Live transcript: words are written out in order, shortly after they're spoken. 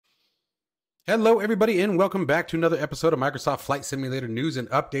Hello everybody and welcome back to another episode of Microsoft Flight Simulator news and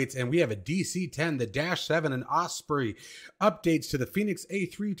updates, and we have a DC10, the Dash 7, and Osprey, updates to the Phoenix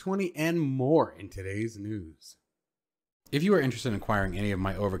A320 and more in today's news. If you are interested in acquiring any of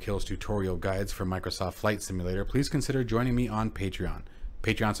my Overkills tutorial guides for Microsoft Flight Simulator, please consider joining me on Patreon.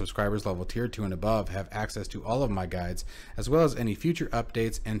 Patreon subscribers level tier 2 and above have access to all of my guides, as well as any future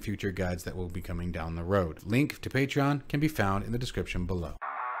updates and future guides that will be coming down the road. Link to Patreon can be found in the description below.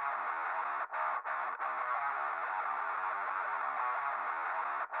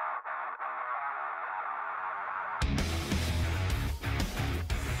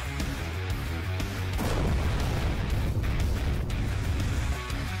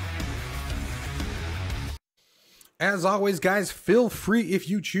 As always, guys, feel free if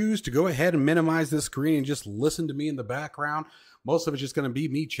you choose to go ahead and minimize this screen and just listen to me in the background. Most of it's just going to be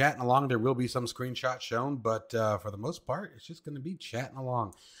me chatting along. There will be some screenshots shown, but for the most part, it's just going to be chatting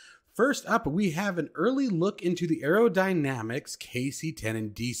along. First up, we have an early look into the Aerodynamics KC10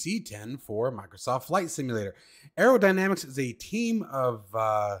 and DC10 for Microsoft Flight Simulator. Aerodynamics is a team of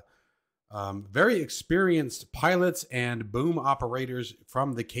very experienced pilots and boom operators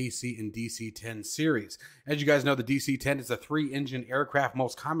from the KC and DC10 series. As you guys know, the DC10 is a 3-engine aircraft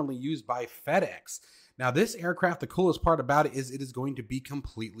most commonly used by FedEx. Now, this aircraft, the coolest part about it is it is going to be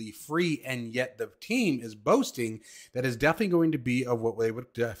completely free, and yet the team is boasting that it's definitely going to be of what they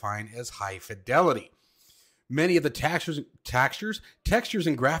would define as high fidelity. Many of the textures and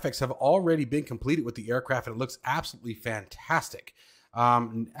graphics have already been completed with the aircraft, and it looks absolutely fantastic.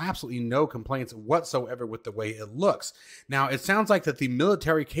 Absolutely no complaints whatsoever with the way it looks. Now, it sounds like that the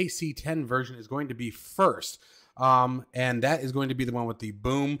military KC-10 version is going to be first, and that is going to be the one with the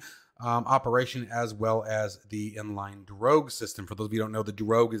boom operation as well as the inline drogue system. For those of you who don't know, the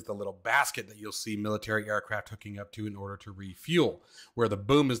drogue is the little basket that you'll see military aircraft hooking up to in order to refuel, where the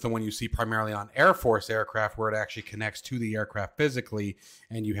boom is the one you see primarily on Air Force aircraft, where it actually connects to the aircraft physically,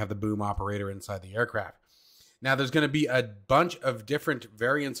 and you have the boom operator inside the aircraft. Now, there's going to be a bunch of different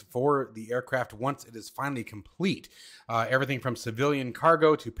variants for the aircraft once it is finally complete. Everything from civilian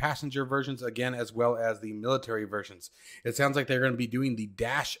cargo to passenger versions, again, as well as the military versions. It sounds like they're going to be doing the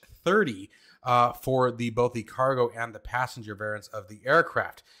Dash 30 for both the cargo and the passenger variants of the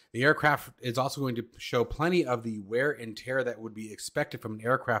aircraft. The aircraft is also going to show plenty of the wear and tear that would be expected from an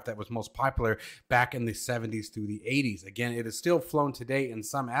aircraft that was most popular back in the 70s through the 80s. Again, it is still flown today in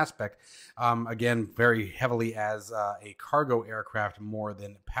some aspect, again, very heavily as a cargo aircraft more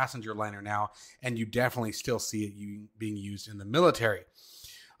than a passenger liner now, and you definitely still see it being used in the military.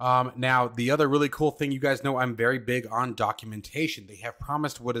 Now, the other really cool thing, you guys know I'm very big on documentation. They have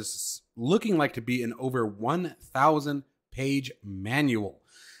promised what is looking like to be an over 1,000-page manual.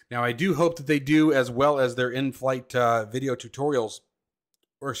 Now, I do hope that they do, as well as their in-flight video tutorials,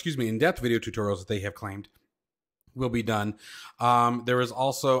 or excuse me, in-depth video tutorials that they have claimed will be done. There is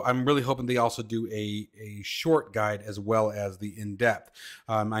also, I'm really hoping they also do a short guide as well as the in-depth.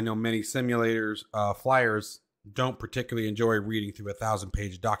 I know many simulators, flyers, don't particularly enjoy reading through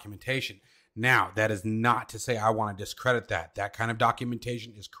 1,000-page documentation. Now, that is not to say I want to discredit that. That kind of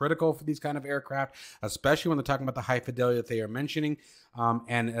documentation is critical for these kind of aircraft, especially when they're talking about the high fidelity that they are mentioning,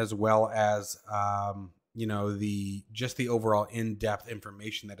 and as well as you know, the overall in-depth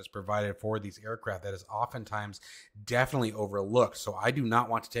information that is provided for these aircraft that is oftentimes definitely overlooked. So I do not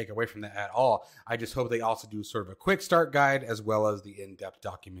want to take away from that at all. I just hope they also do sort of a quick start guide as well as the in-depth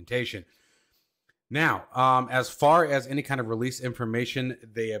documentation. Now, as far as any kind of release information,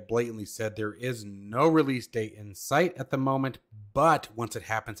 they have blatantly said there is no release date in sight at the moment, but once it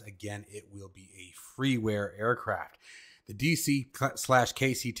happens, again, it will be a freeware aircraft. The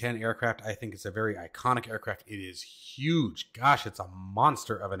DC/KC-10 aircraft, I think it's a very iconic aircraft. It is huge. Gosh, it's a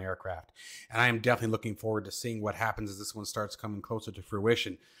monster of an aircraft. And I am definitely looking forward to seeing what happens as this one starts coming closer to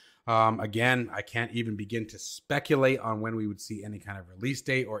fruition. Again, I can't even begin to speculate on when we would see any kind of release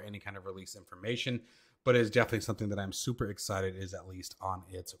date or any kind of release information, but it is definitely something that I'm super excited is at least on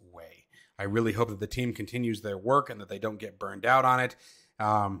its way. I really hope that the team continues their work and that they don't get burned out on it.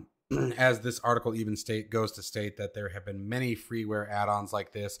 As this article even goes to state that there have been many freeware add-ons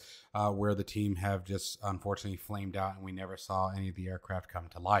like this where the team have just unfortunately flamed out and we never saw any of the aircraft come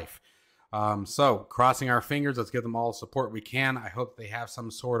to life. So crossing our fingers, let's give them all the support we can. I hope they have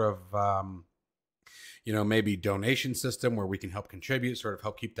some sort of, you know, maybe donation system where we can help contribute, sort of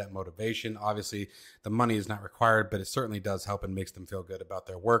help keep that motivation. Obviously, the money is not required, but it certainly does help and makes them feel good about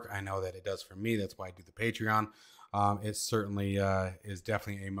their work. I know that it does for me. That's why I do the Patreon. It certainly is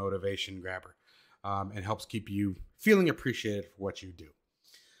definitely a motivation grabber and helps keep you feeling appreciated for what you do.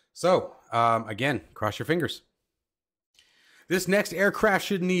 So, again, cross your fingers. This next aircraft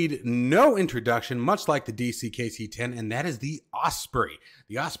should need no introduction, much like the DC10, and that is the Osprey.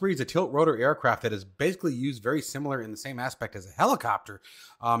 The Osprey is a tilt rotor aircraft that is basically used very similar in the same aspect as a helicopter,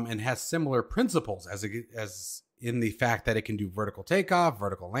 and has similar principles as in the fact that it can do vertical takeoff,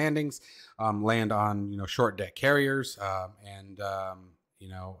 vertical landings, land on short deck carriers, and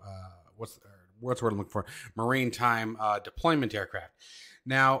what's the word I'm looking for? Maritime deployment aircraft.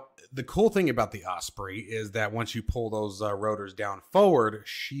 Now, the cool thing about the Osprey is that once you pull those rotors down forward,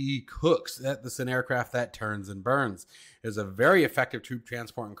 she cooks. That's an aircraft that turns and burns. It is a very effective troop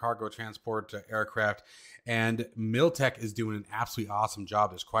transport and cargo transport aircraft, and Miltech is doing an absolutely awesome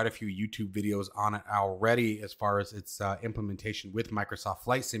job. There's quite a few YouTube videos on it already as far as its implementation with Microsoft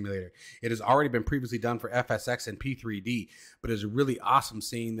Flight Simulator. It has already been previously done for FSX and P3D, but it's really awesome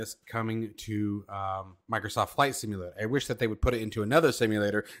seeing this coming to Microsoft Flight Simulator. I wish that they would put it into another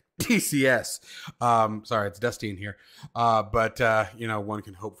simulator, DCS. Sorry, it's dusty in here. But one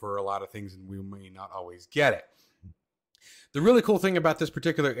can hope for a lot of things, and we may not always get it. The really cool thing about this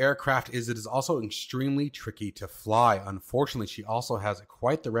particular aircraft is it is also extremely tricky to fly. Unfortunately, she also has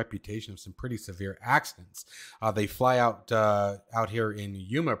quite the reputation of some pretty severe accidents. They fly out here in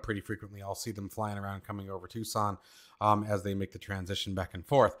Yuma pretty frequently. I'll see them flying around coming over Tucson as they make the transition back and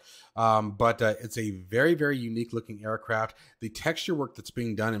forth. But it's a very, very unique looking aircraft. The texture work that's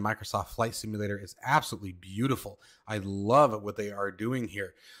being done in Microsoft Flight Simulator is absolutely beautiful. I love what they are doing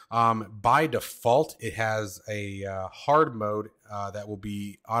here. By default, it has a hard mode that will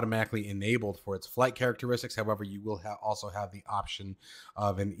be automatically enabled for its flight characteristics. However, you will also have the option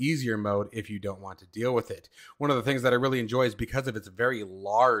of an easier mode if you don't want to deal with it. One of the things that I really enjoy is because of its very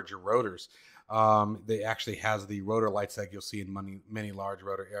large rotors. They actually has the rotor lights like you'll see in many large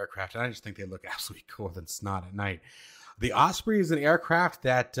rotor aircraft, and I just think they look absolutely cool than snot at night. The Osprey is an aircraft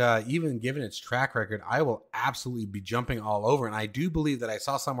that, even given its track record, I will absolutely be jumping all over. And I do believe that I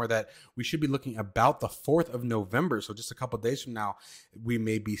saw somewhere that we should be looking about the 4th of November. So just a couple of days from now, we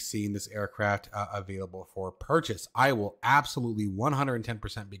may be seeing this aircraft available for purchase. I will absolutely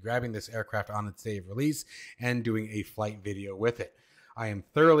 110% be grabbing this aircraft on its day of release and doing a flight video with it. I am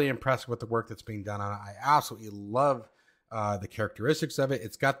thoroughly impressed with the work that's being done on it. I absolutely love the characteristics of it.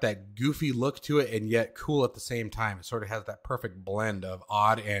 It's got that goofy look to it and yet cool at the same time. It sort of has that perfect blend of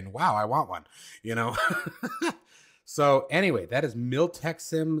odd and wow, I want one, So anyway, that is Miltech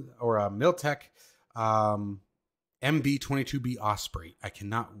Miltech MB-22B Osprey. I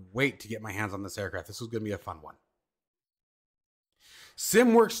cannot wait to get my hands on this aircraft. This is going to be a fun one.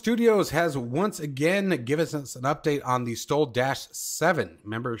 SimWorks Studios has once again given us an update on the STOL-7.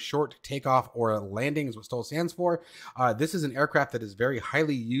 Remember, short takeoff or landing is what STOL stands for. This is an aircraft that is very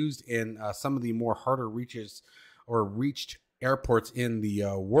highly used in some of the more harder reached airports in the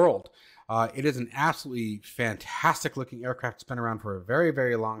world. It is an absolutely fantastic looking aircraft. It's been around for a very,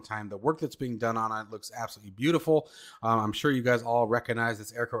 very long time. The work that's being done on it looks absolutely beautiful. I'm sure you guys all recognize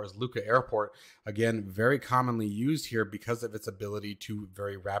this airport as Luca Airport. Again, very commonly used here because of its ability to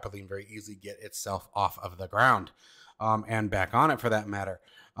very rapidly and very easily get itself off of the ground and back on it for that matter.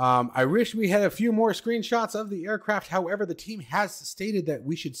 I wish we had a few more screenshots of the aircraft. However, the team has stated that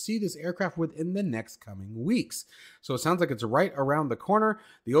we should see this aircraft within the next coming weeks. So it sounds like it's right around the corner.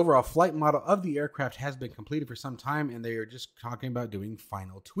 The overall flight model of the aircraft has been completed for some time, and they are just talking about doing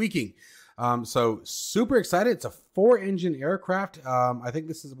final tweaking. So super excited. It's a 4-engine aircraft. I think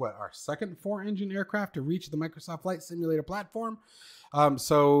this is our second 4-engine aircraft to reach the Microsoft Flight Simulator platform.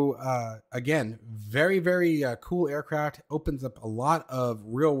 Again, very, very cool aircraft. Opens up a lot of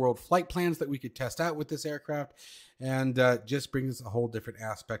real world flight plans that we could test out with this aircraft, and just brings a whole different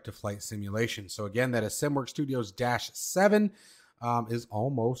aspect to flight simulation. So again, that is SimWorks Studios -7 is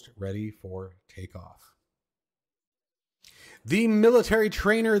almost ready for takeoff. The military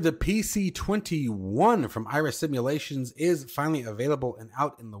trainer, the PC21 from Iris Simulations, is finally available and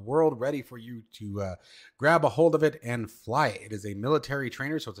out in the world, ready for you to grab a hold of it and fly it. It is a military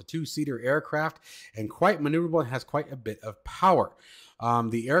trainer, so it's a 2-seater aircraft and quite maneuverable and has quite a bit of power.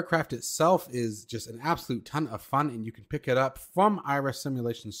 The aircraft itself is just an absolute ton of fun, and you can pick it up from Iris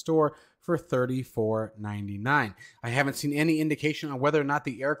Simulation Store for $34.99. I haven't seen any indication on whether or not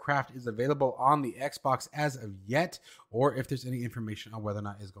the aircraft is available on the Xbox as of yet, or if there's any information on whether or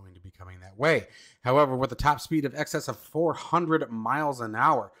not it's going to be coming that way. However, with a top speed of excess of 400 miles an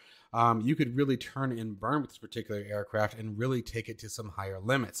hour, you could really turn and burn with this particular aircraft and really take it to some higher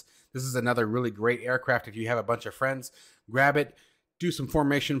limits. This is another really great aircraft. If you have a bunch of friends, grab it, do some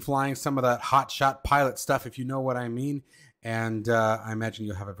formation flying, some of that hot shot pilot stuff, if you know what I mean, And I imagine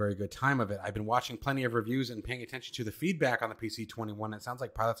you'll have a very good time of it. I've been watching plenty of reviews and paying attention to the feedback on the PC21. It sounds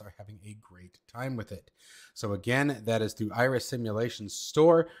like pilots are having a great time with it. So again, that is through Iris Simulation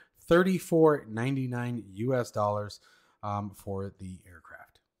Store, $34.99 US dollars for the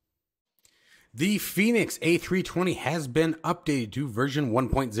aircraft. The Phoenix A320 has been updated to version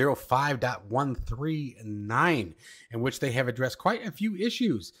 1.05.139, in which they have addressed quite a few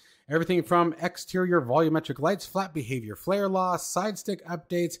issues. Everything from exterior volumetric lights, flap behavior, flare loss, side stick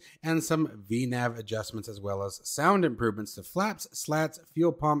updates, and some VNAV adjustments, as well as sound improvements to flaps, slats,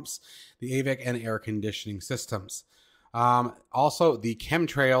 fuel pumps, the AVAC, and air conditioning systems. Also, the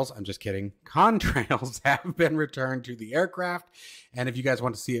chemtrails, I'm just kidding, contrails have been returned to the aircraft. And if you guys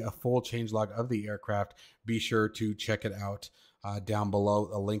want to see a full changelog of the aircraft, be sure to check it out down below.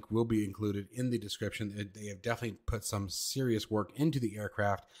 A link will be included in the description. They have definitely put some serious work into the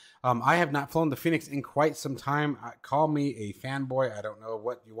aircraft. I have not flown the Phoenix in quite some time. Call me a fanboy. I don't know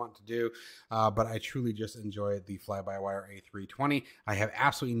what you want to do, but I truly just enjoy the Flybywire A320. I have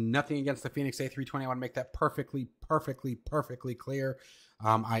absolutely nothing against the Phoenix A320. I want to make that perfectly clear.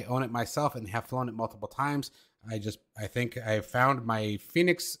 I own it myself and have flown it multiple times. I think I have found my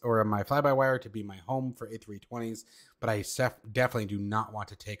Phoenix or my Flybywire to be my home for A320s, but I definitely do not want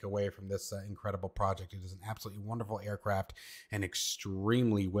to take away from this incredible project. It is an absolutely wonderful aircraft and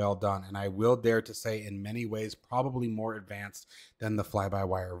extremely well done. And I will dare to say in many ways, probably more advanced than the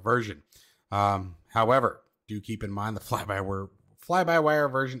Flybywire version. However, do keep in mind the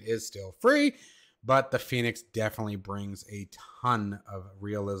Flybywire version is still free. But the Phoenix definitely brings a ton of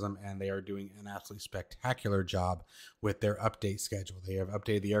realism, and they are doing an absolutely spectacular job with their update schedule. They have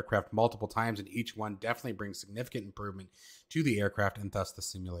updated the aircraft multiple times, and each one definitely brings significant improvement to the aircraft and thus the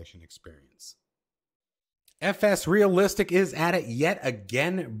simulation experience. FS Realistic is at it yet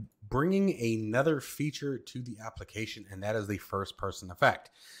again, bringing another feature to the application, and that is the first-person effect.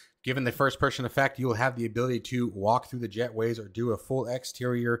 Given the first-person effect, you'll have the ability to walk through the jetways or do a full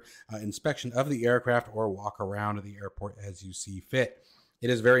exterior inspection of the aircraft or walk around the airport as you see fit.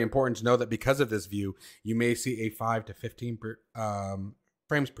 It is very important to know that because of this view, you may see a 5 to 15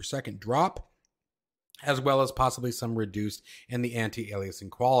 frames per second drop, as well as possibly some reduced in the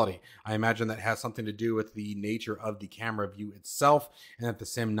anti-aliasing quality. I imagine that has something to do with the nature of the camera view itself and that the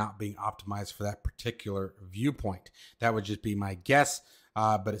sim not being optimized for that particular viewpoint. That would just be my guess.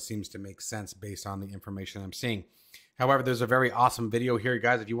 But it seems to make sense based on the information I'm seeing. However, there's a very awesome video here,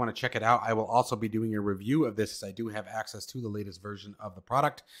 guys. If you want to check it out, I will also be doing a review of this, as I do have access to the latest version of the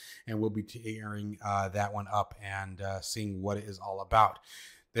product, and we'll be tearing that one up and seeing what it is all about.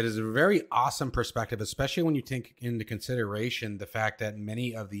 That is a very awesome perspective, especially when you take into consideration the fact that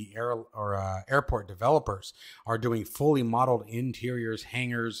many of the airport developers are doing fully modeled interiors,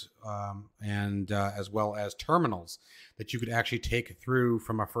 hangars, and as well as terminals that you could actually take through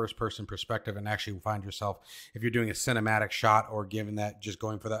from a first-person perspective and actually find yourself, if you're doing a cinematic shot or given that just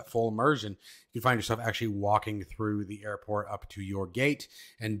going for that full immersion, you find yourself actually walking through the airport up to your gate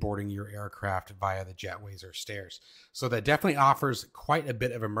and boarding your aircraft via the jetways or stairs. So that definitely offers quite a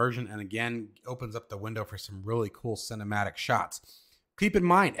bit of immersion and again opens up the window for some really cool cinematic shots. Keep in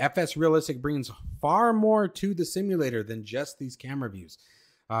mind, FS Realistic brings far more to the simulator than just these camera views.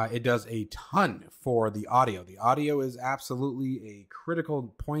 It does a ton for the audio. The audio is absolutely a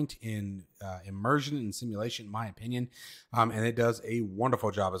critical point in immersion and simulation, in my opinion. And it does a wonderful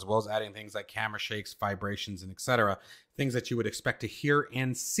job, as well as adding things like camera shakes, vibrations, and etc. Things that you would expect to hear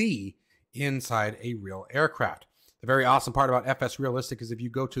and see inside a real aircraft. The very awesome part about FS Realistic is if you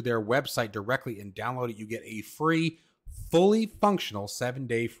go to their website directly and download it, you get a free, fully functional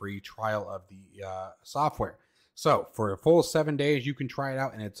 7-day free trial of the software. So for a full 7 days, you can try it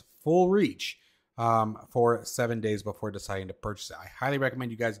out in its full reach for 7 days before deciding to purchase it. I highly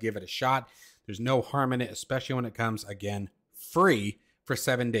recommend you guys give it a shot. There's no harm in it, especially when it comes, again, free for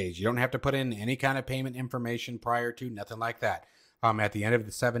 7 days. You don't have to put in any kind of payment information prior to, nothing like that. At the end of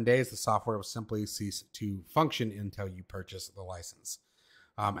the 7 days, the software will simply cease to function until you purchase the license.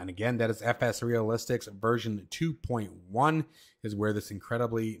 And again, that is FS Realistic's version 2.1 is where this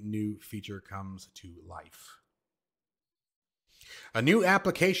incredibly new feature comes to life. A new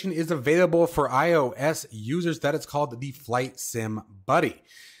application is available for iOS users that is called the Flight Sim Buddy.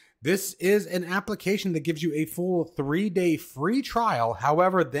 This is an application that gives you a full 3-day free trial,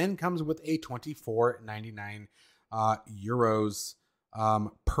 however, then comes with a €24.99 euros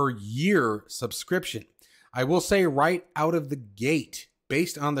per year subscription. I will say right out of the gate,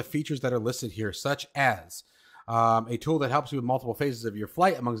 based on the features that are listed here, such as a tool that helps you with multiple phases of your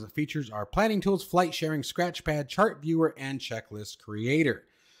flight. Amongst the features are planning tools, flight sharing, scratchpad, chart viewer, and checklist creator.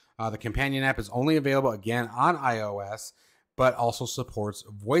 The companion app is only available again on iOS, but also supports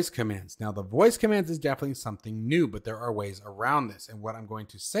voice commands. Now, the voice commands is definitely something new, but there are ways around this. And what I'm going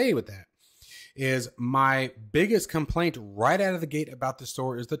to say with that is my biggest complaint right out of the gate about the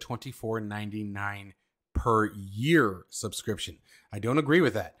store is the $24.99 per year subscription. I don't agree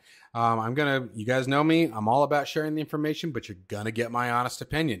with that. You guys know me, I'm all about sharing the information, but you're gonna get my honest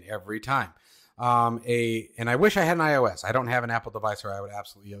opinion every time. And I wish I had an iOS. I don't have an Apple device, or I would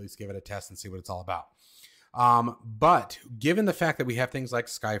absolutely at least give it a test and see what it's all about. But given the fact that we have things like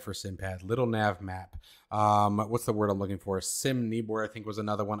Sky for SimPad, Little Nav Map, what's the word I'm looking for? Sim Kneeboard, I think was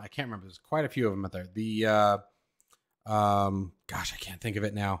another one. I can't remember. There's quite a few of them out there. Gosh, I can't think of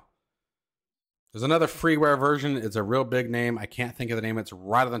it now. There's another freeware version. It's a real big name. I can't think of the name. It's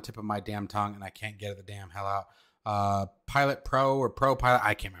right on the tip of my damn tongue, and I can't get it the damn hell out. Pilot Pro or Pro Pilot.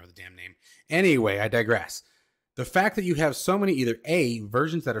 I can't remember the damn name. Anyway, I digress. The fact that you have so many either A,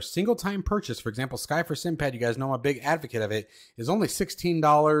 versions that are single-time purchase, for example, Sky for SimPad, you guys know I'm a big advocate of it, is only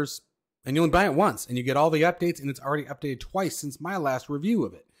 $16, and you only buy it once, and you get all the updates, and it's already updated twice since my last review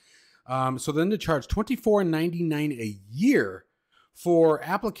of it. So then to charge $24.99 a year for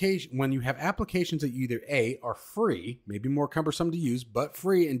application, when you have applications that you either A, are free, maybe more cumbersome to use, but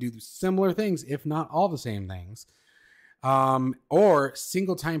free and do similar things, if not all the same things, or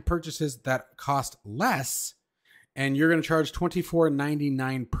single-time purchases that cost less, and you're going to charge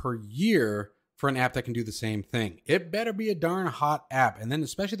 $24.99 per year for an app that can do the same thing. It better be a darn hot app. And then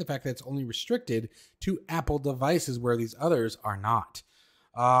especially the fact that it's only restricted to Apple devices where these others are not.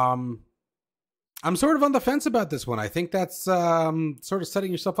 I'm sort of on the fence about this one. I think that's sort of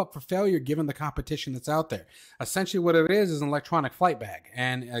setting yourself up for failure given the competition that's out there. Essentially what it is an electronic flight bag.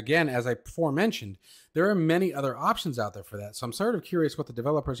 And again, as I before mentioned, there are many other options out there for that. So I'm sort of curious what the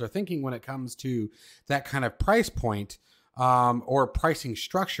developers are thinking when it comes to that kind of price point or pricing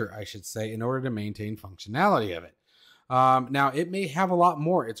structure, I should say, in order to maintain functionality of it. Now, it may have a lot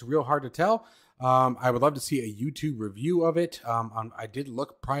more. It's real hard to tell. I would love to see a YouTube review of it. I did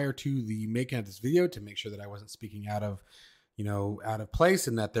look prior to the making of this video to make sure that I wasn't speaking out of place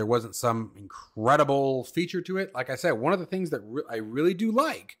and that there wasn't some incredible feature to it. Like I said, one of the things that I really do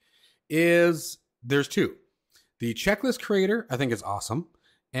like is there's two. The checklist creator, I think is awesome.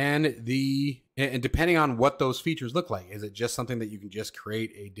 And depending on what those features look like, is it just something that you can just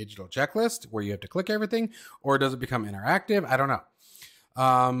create a digital checklist where you have to click everything, or does it become interactive? I don't know.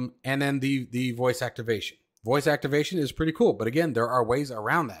 And then the voice activation. Voice activation is pretty cool, but again, there are ways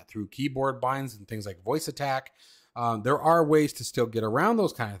around that through keyboard binds and things like voice attack. There are ways to still get around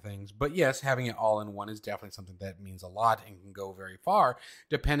those kind of things, but yes, having it all in one is definitely something that means a lot and can go very far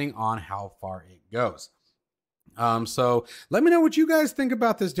depending on how far it goes. So let me know what you guys think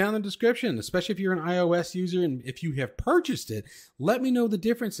about this down in the description, especially if you're an iOS user and if you have purchased it, let me know the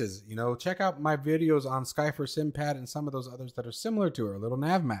differences. Check out my videos on Sky for SimPad and some of those others that are similar to it, or Little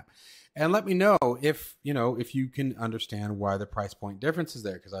Nav Map. And let me know if you can understand why the price point difference is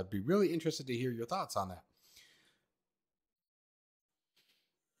there, because I'd be really interested to hear your thoughts on that.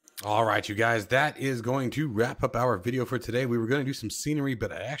 All right, you guys, that is going to wrap up our video for today. We were going to do some scenery,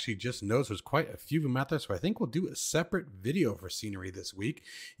 but I actually just noticed there's quite a few of them out there, so I think we'll do a separate video for scenery this week.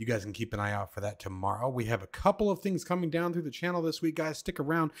 You guys can keep an eye out for that tomorrow. We have a couple of things coming down through the channel this week, guys. Stick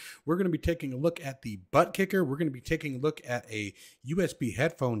around. We're going to be taking a look at the butt kicker. We're going to be taking a look at a USB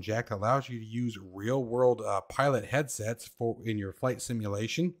headphone jack that allows you to use real-world pilot headsets in your flight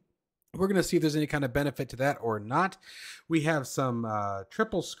simulation. We're going to see if there's any kind of benefit to that or not. We have some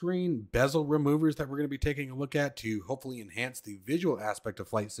triple screen bezel removers that we're going to be taking a look at to hopefully enhance the visual aspect of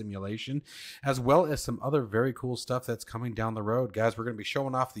flight simulation, as well as some other very cool stuff that's coming down the road. Guys, we're going to be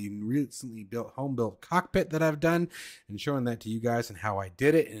showing off the recently home-built cockpit that I've done and showing that to you guys and how I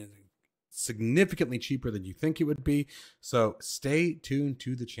did it. And significantly cheaper than you think it would be. So stay tuned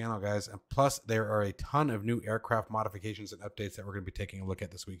to the channel, guys. And plus, there are a ton of new aircraft modifications and updates that we're going to be taking a look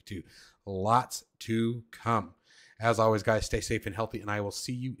at this week too. Lots to come. As always, guys, stay safe and healthy, and I will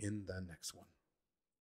see you in the next one.